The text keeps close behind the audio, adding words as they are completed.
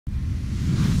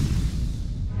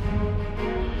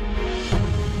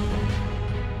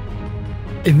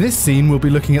In this scene, we'll be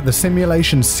looking at the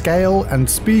simulation scale and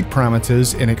speed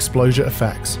parameters in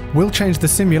ExplosiaFX. We'll change the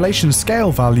simulation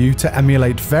scale value to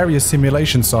emulate various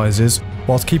simulation sizes,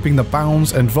 whilst keeping the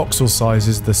bounds and voxel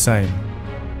sizes the same.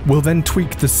 We'll then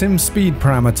tweak the sim speed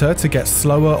parameter to get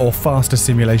slower or faster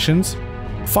simulations.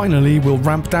 Finally, we'll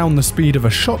ramp down the speed of a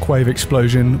shockwave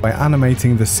explosion by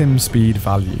animating the sim speed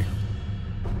value.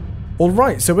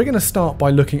 Alright, so we're going to start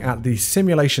by looking at the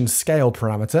simulation scale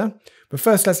parameter. But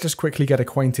first, let's just quickly get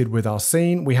acquainted with our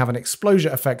scene. We have an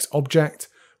ExplosiaFX object.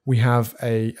 We have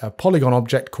a polygon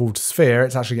object called sphere.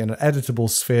 It's actually an editable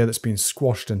sphere that's been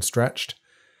squashed and stretched.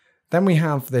 Then we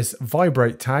have this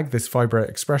vibrate tag, this vibrate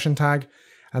expression tag,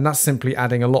 and that's simply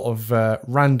adding a lot of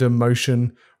random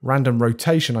motion, random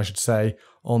rotation, I should say,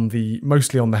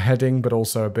 mostly on the heading, but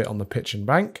also a bit on the pitch and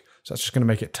bank. So that's just going to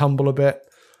make it tumble a bit.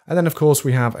 And then, of course,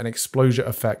 we have an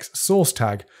ExplosiaFX source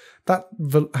tag. That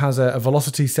has a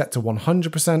velocity set to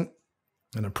 100%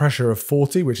 and a pressure of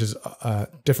 40, which is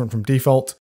different from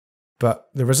default. But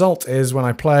the result is when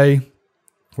I play,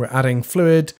 we're adding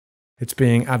fluid. It's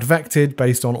being advected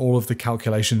based on all of the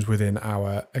calculations within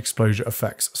our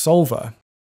ExplosiaFX solver.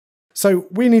 So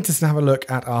we need to have a look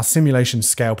at our simulation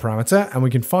scale parameter, and we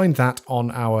can find that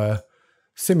on our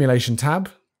simulation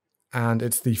tab. And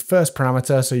it's the first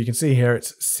parameter. So you can see here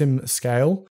it's sim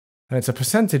scale, and it's a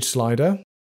percentage slider.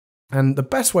 And the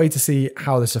best way to see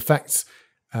how this affects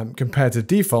compared to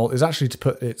default is actually to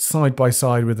put it side by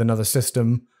side with another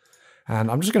system. And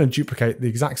I'm just going to duplicate the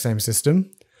exact same system.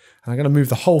 And I'm going to move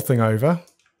the whole thing over.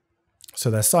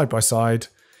 So they're side by side.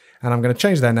 And I'm going to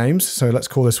change their names. So let's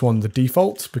call this one the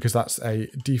default, because that's a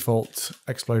default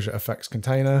ExplosiaFX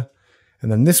container.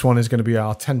 And then this one is going to be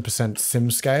our 10%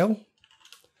 sim scale.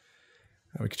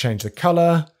 We can change the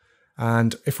color.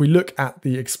 And if we look at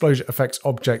the ExplosiaFX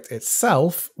object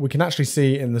itself, we can actually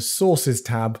see in the sources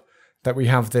tab that we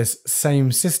have this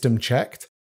same system checked,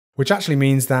 which actually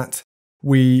means that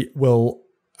we will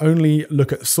only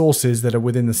look at sources that are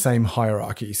within the same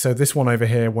hierarchy. So this one over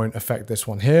here won't affect this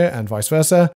one here, and vice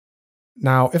versa.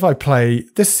 Now, if I play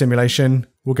this simulation,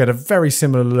 we'll get a very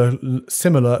similar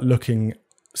looking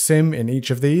sim in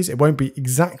each of these. It won't be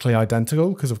exactly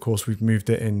identical because, of course, we've moved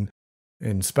it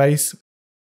in space.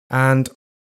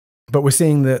 But we're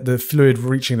seeing the fluid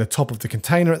reaching the top of the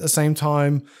container at the same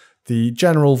time. The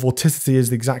general vorticity is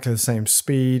exactly the same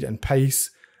speed and pace,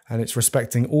 and it's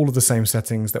respecting all of the same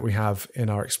settings that we have in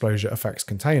our ExplosiaFX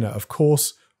container, of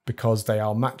course, because they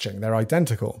are matching, they're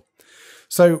identical.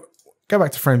 So go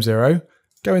back to frame 0,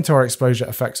 go into our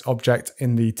ExplosiaFX object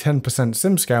in the 10%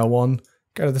 sim scale one,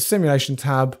 go to the simulation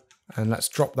tab, and let's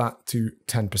drop that to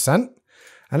 10%.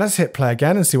 And let's hit play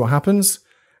again and see what happens.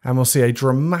 And we'll see a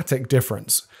dramatic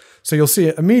difference. So you'll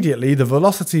see immediately the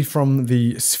velocity from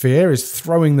the sphere is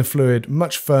throwing the fluid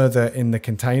much further in the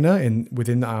container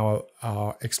within our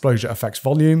ExplosiaFX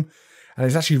volume. And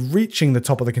it's actually reaching the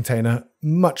top of the container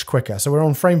much quicker. So we're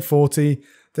on frame 40.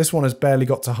 This one has barely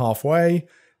got to halfway.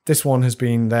 This one has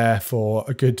been there for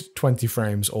a good 20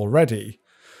 frames already.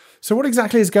 So what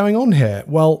exactly is going on here?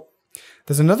 Well,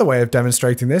 there's another way of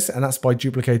demonstrating this, and that's by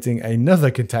duplicating another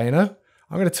container.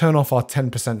 I'm going to turn off our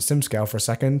 10% sim scale for a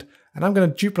second, and I'm going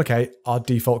to duplicate our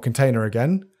default container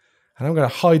again, and I'm going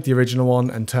to hide the original one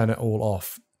and turn it all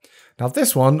off. Now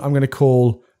this one I'm going to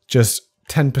call just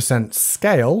 10%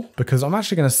 scale, because I'm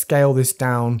actually going to scale this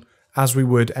down as we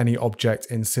would any object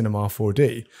in Cinema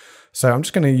 4D. So I'm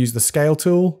just going to use the scale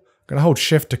tool. I'm going to hold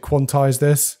shift to quantize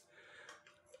this.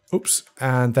 Oops.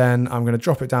 And then I'm going to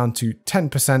drop it down to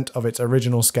 10% of its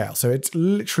original scale. So it's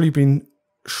literally been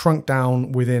shrunk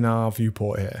down within our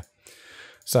viewport here.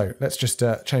 So let's just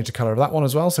change the color of that one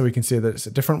as well, so we can see that it's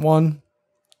a different one.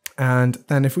 And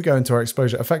then if we go into our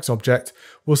ExplosiaFX object,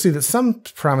 we'll see that some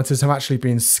parameters have actually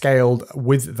been scaled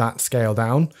with that scale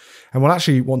down. And we'll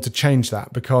actually want to change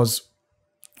that, because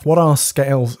what our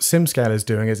sim scale is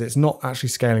doing is it's not actually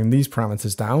scaling these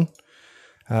parameters down.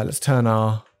 Let's turn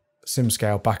our sim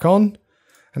scale back on.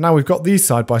 And now we've got these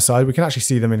side by side. We can actually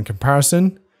see them in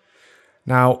comparison.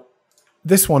 Now,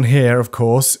 this one here, of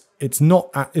course,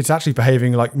 it's actually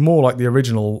behaving more like the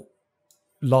original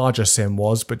larger sim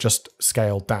was, but just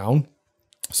scaled down.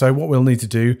 So what we'll need to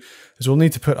do is we'll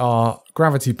need to put our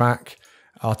gravity back,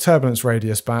 our turbulence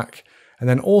radius back, and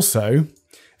then also,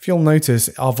 if you'll notice,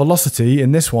 our velocity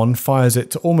in this one fires it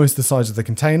to almost the size of the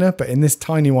container, but in this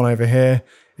tiny one over here,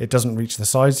 it doesn't reach the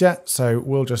size yet. So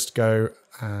we'll just go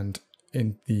and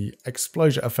in the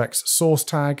ExplosiaFX source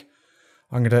tag,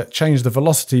 I'm going to change the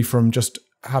velocity from just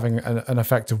having an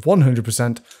effect of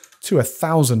 100% to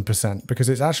 1000%, because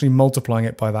it's actually multiplying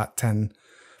it by that 10%.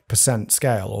 percent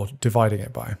scale or dividing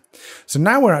it by. So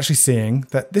now we're actually seeing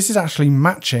that this is actually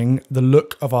matching the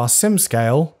look of our sim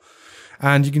scale.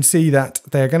 And you can see that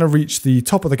they're going to reach the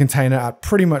top of the container at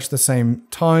pretty much the same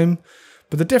time.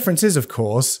 But the difference is, of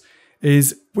course,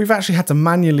 is we've actually had to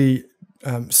manually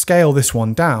scale this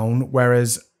one down,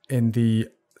 whereas in the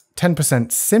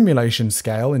 10% simulation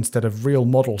scale instead of real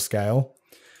model scale,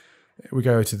 we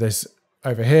go to this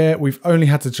over here, we've only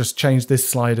had to just change this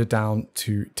slider down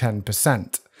to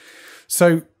 10%.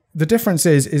 So the difference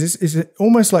is it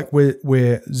almost like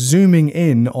we're zooming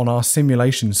in on our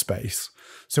simulation space.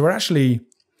 So we're actually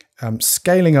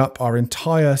scaling up our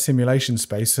entire simulation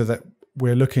space so that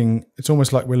we're looking, it's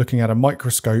almost like we're looking at a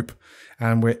microscope,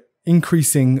 and we're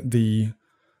decreasing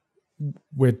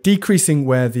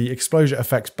where the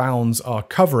ExplosiaFX bounds are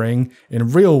covering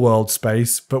in real world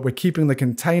space, but we're keeping the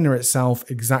container itself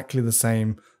exactly the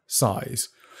same size.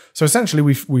 So essentially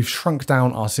we've shrunk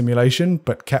down our simulation,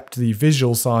 but kept the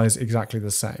visual size exactly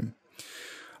the same.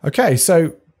 Okay,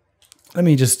 so let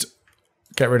me just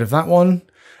get rid of that one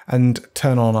and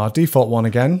turn on our default one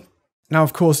again. Now,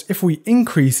 of course, if we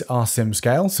increase our sim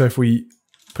scale, so if we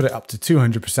put it up to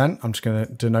 200%, I'm just going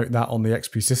to denote that on the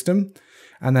XP system.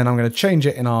 And then I'm going to change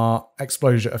it in our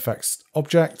ExplosiaFX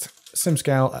object, sim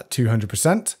scale at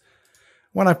 200%.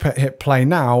 When I hit play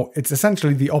now, it's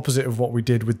essentially the opposite of what we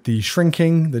did with the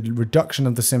shrinking, the reduction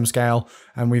of the sim scale.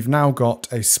 And we've now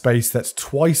got a space that's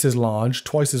twice as large,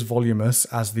 twice as voluminous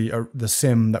as the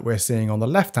sim that we're seeing on the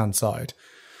left-hand side.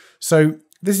 So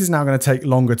this is now going to take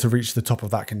longer to reach the top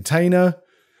of that container,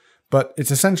 but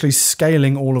it's essentially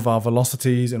scaling all of our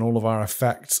velocities and all of our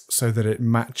effects so that it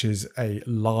matches a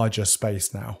larger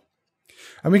space now.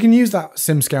 And we can use that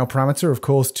sim scale parameter, of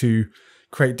course, to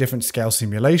create different scale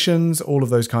simulations, all of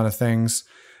those kind of things.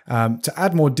 To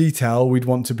add more detail, we'd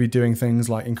want to be doing things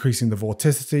like increasing the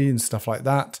vorticity and stuff like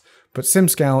that. But sim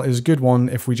scale is a good one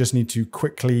if we just need to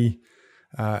quickly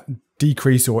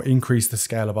decrease or increase the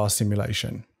scale of our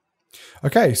simulation.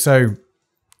 Okay, so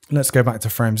let's go back to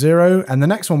frame 0. And the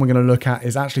next one we're going to look at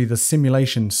is actually the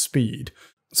simulation speed.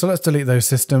 So let's delete those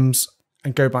systems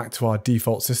and go back to our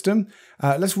default system.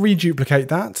 Let's reduplicate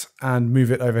that and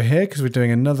move it over here because we're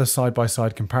doing another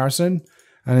side-by-side comparison.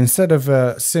 And instead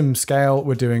of sim scale,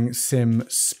 we're doing sim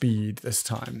speed this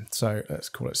time. So let's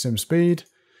call it sim speed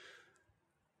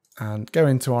and go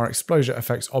into our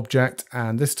ExplosiaFX object.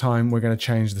 And this time we're going to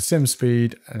change the sim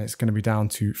speed and it's going to be down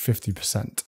to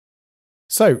 50%.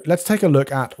 So let's take a look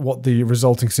at what the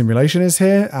resulting simulation is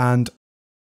here. And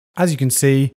as you can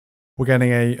see, we're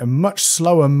getting a much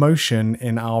slower motion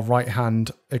in our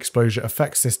right-hand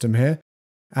ExplosiaFX system here.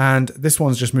 And this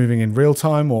one's just moving in real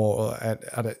time or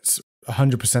at its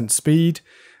 100% speed.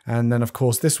 And then, of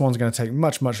course, this one's going to take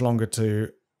much, much longer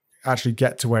to actually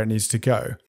get to where it needs to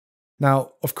go.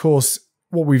 Now, of course,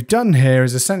 what we've done here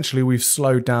is essentially we've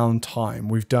slowed down time.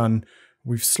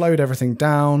 We've slowed everything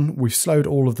down. We've slowed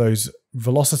all of those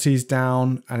velocities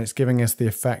down, and it's giving us the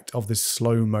effect of this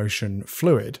slow motion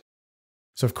fluid.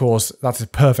 So of course, that's a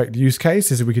perfect use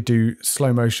case, is we could do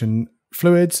slow motion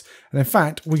fluids. And in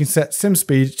fact, we can set sim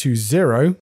speed to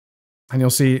 0, and you'll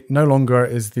see no longer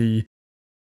is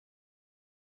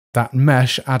that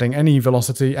mesh adding any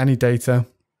velocity, any data.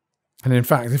 And in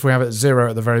fact, if we have it 0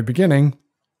 at the very beginning,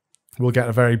 we'll get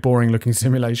a very boring looking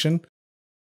simulation.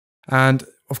 And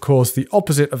of course, the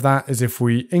opposite of that is if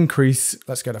we increase,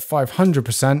 let's go to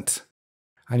 500%,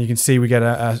 and you can see we get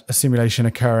a simulation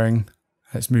occurring.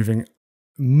 It's moving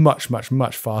much, much,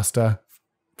 much faster,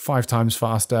 5 times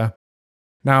faster.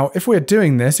 Now, if we're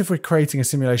doing this, if we're creating a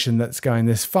simulation that's going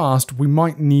this fast, we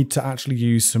might need to actually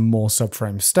use some more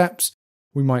subframe steps.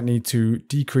 We might need to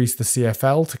decrease the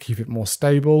CFL to keep it more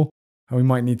stable, and we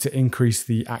might need to increase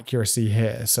the accuracy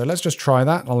here. So let's just try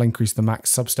that. I'll increase the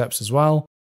max substeps as well.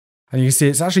 And you can see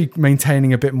it's actually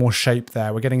maintaining a bit more shape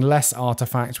there. We're getting less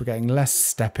artifacts, we're getting less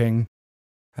stepping,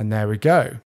 and there we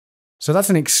go. So that's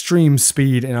an extreme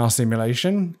speed in our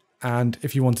simulation. And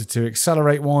if you wanted to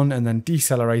accelerate one and then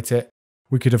decelerate it,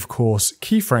 we could, of course,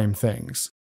 keyframe things.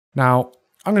 Now,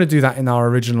 I'm going to do that in our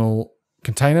original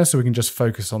container, so we can just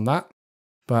focus on that.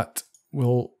 But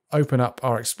we'll open up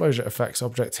our ExplosiaFX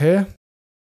object here,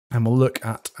 and we'll look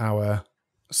at our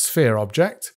sphere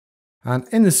object. And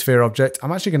in the sphere object,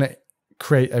 I'm actually going to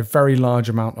create a very large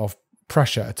amount of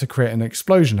pressure to create an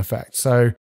explosion effect.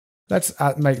 So let's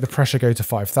make the pressure go to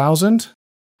 5,000.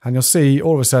 And you'll see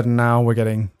all of a sudden now we're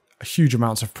getting huge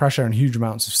amounts of pressure and huge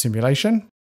amounts of simulation.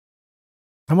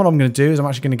 And what I'm going to do is I'm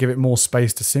actually going to give it more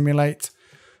space to simulate.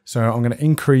 So I'm going to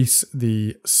increase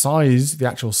the size, the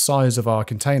actual size of our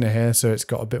container here, so it's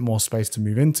got a bit more space to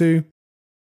move into.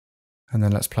 And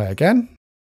then let's play again.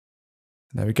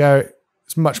 And there we go. And you'll see all of a sudden now we're getting huge amounts of pressure and huge amounts of simulation. And what I'm going to do is I'm actually going to give it more space to simulate. So I'm going to increase the size, the actual size of our container here, so it's got a bit more space to move into. And then let's play again.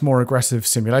 It's much more aggressive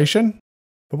simulation.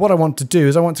 But what I want to do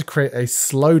is I want to create a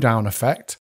slowdown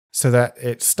effect so that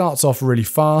it starts off really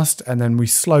fast and then we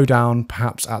slow down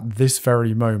perhaps at this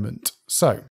very moment.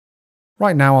 So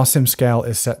right now our sim scale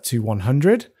is set to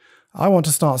 100. I want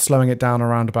to start slowing it down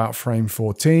around about frame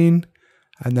 14.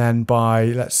 And then by,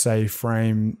 let's say,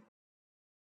 frame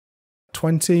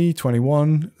 20,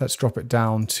 21, let's drop it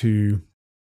down to,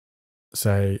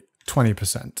 say,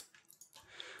 20%. And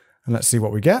let's see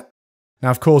what we get.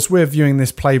 Now, of course, we're viewing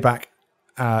this playback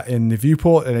in the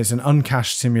viewport, and it's an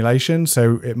uncached simulation,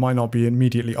 so it might not be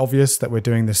immediately obvious that we're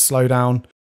doing this slowdown.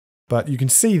 But you can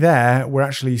see there, we're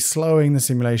actually slowing the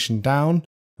simulation down.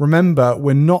 Remember,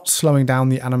 we're not slowing down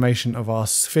the animation of our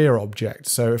sphere object.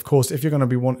 So, of course, if you're going to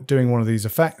be doing one of these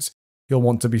effects, you'll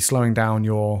want to be slowing down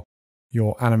your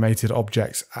animated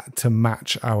objects to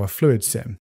match our fluid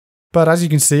sim. But as you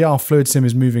can see, our fluid sim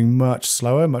is moving much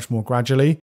slower, much more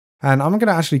gradually. And I'm going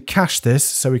to actually cache this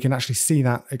so we can actually see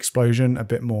that explosion a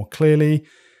bit more clearly.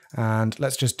 And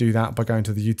let's just do that by going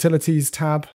to the Utilities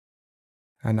tab.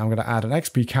 And I'm going to add an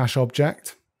XP cache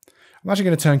object. I'm actually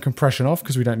going to turn compression off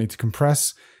because we don't need to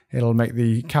compress. It'll make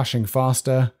the caching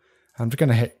faster. I'm just going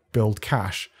to hit Build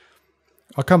Cache.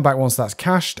 I'll come back once that's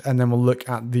cached, and then we'll look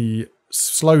at the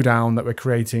slowdown that we're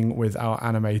creating with our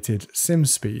animated sim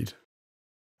speed.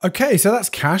 Okay, so that's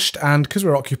cached, and because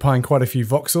we're occupying quite a few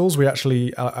voxels, we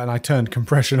actually, and I turned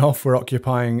compression off, we're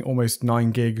occupying almost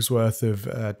 9 gigs worth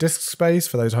of disk space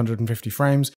for those 150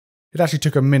 frames. It actually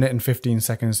took 1 minute and 15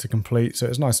 seconds to complete, so it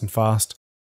was nice and fast.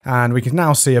 And we can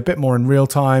now see a bit more in real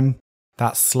time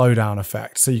that slowdown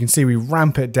effect. So you can see we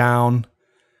ramp it down,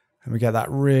 and we get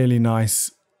that really nice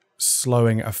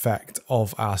slowing effect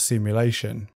of our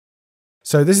simulation.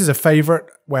 So this is a favorite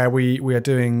where we are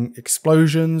doing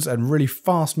explosions and really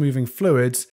fast moving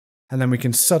fluids, and then we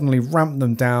can suddenly ramp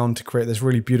them down to create this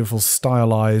really beautiful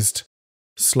stylized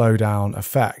slowdown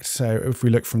effect. So if we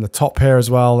look from the top here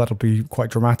as well, that'll be quite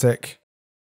dramatic.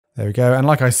 There we go. And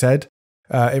like I said,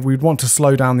 if we'd want to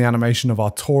slow down the animation of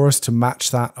our torus to match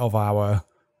that of our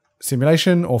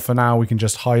simulation, or for now we can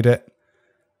just hide it.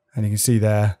 And you can see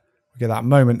there, we get that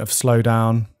moment of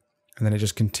slowdown. And then it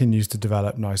just continues to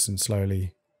develop nice and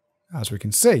slowly, as we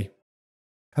can see.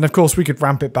 And of course, we could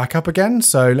ramp it back up again.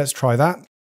 So let's try that.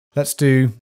 Let's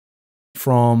do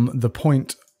from the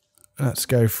point, let's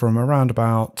go from around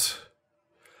about,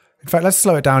 in fact, let's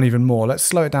slow it down even more. Let's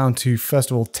slow it down to,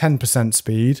 first of all, 10%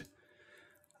 speed.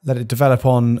 Let it develop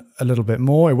on a little bit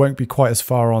more. It won't be quite as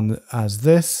far on as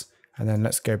this. And then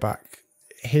let's go back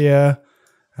here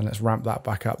and let's ramp that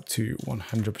back up to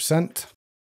 100%.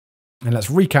 And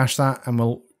let's recache that, and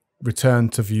we'll return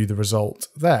to view the result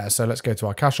there. So let's go to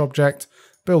our cache object,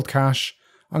 build cache.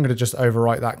 I'm going to just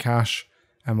overwrite that cache,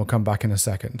 and we'll come back in a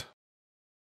second.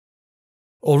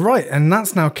 All right, and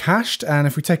that's now cached. And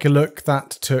if we take a look,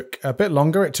 that took a bit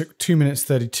longer. It took 2 minutes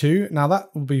 32. Now that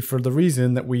will be for the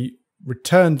reason that we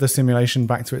returned the simulation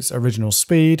back to its original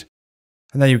speed.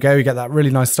 And there you go, you get that really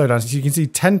nice slowdown. So you can see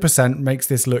 10% makes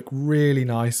this look really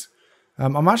nice.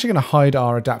 I'm actually going to hide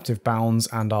our adaptive bounds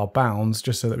and our bounds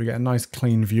just so that we get a nice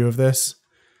clean view of this.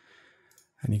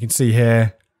 And you can see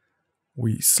here,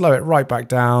 we slow it right back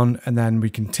down, and then we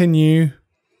continue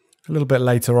a little bit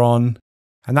later on.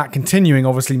 And that continuing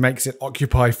obviously makes it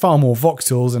occupy far more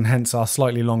voxels, and hence our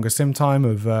slightly longer sim time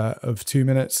of 2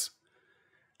 minutes.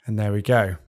 And there we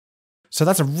go. So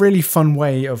that's a really fun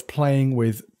way of playing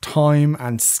with time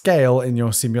and scale in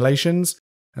your simulations.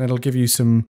 And it'll give you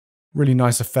some really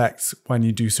nice effects when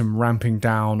you do some ramping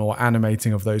down or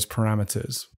animating of those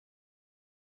parameters.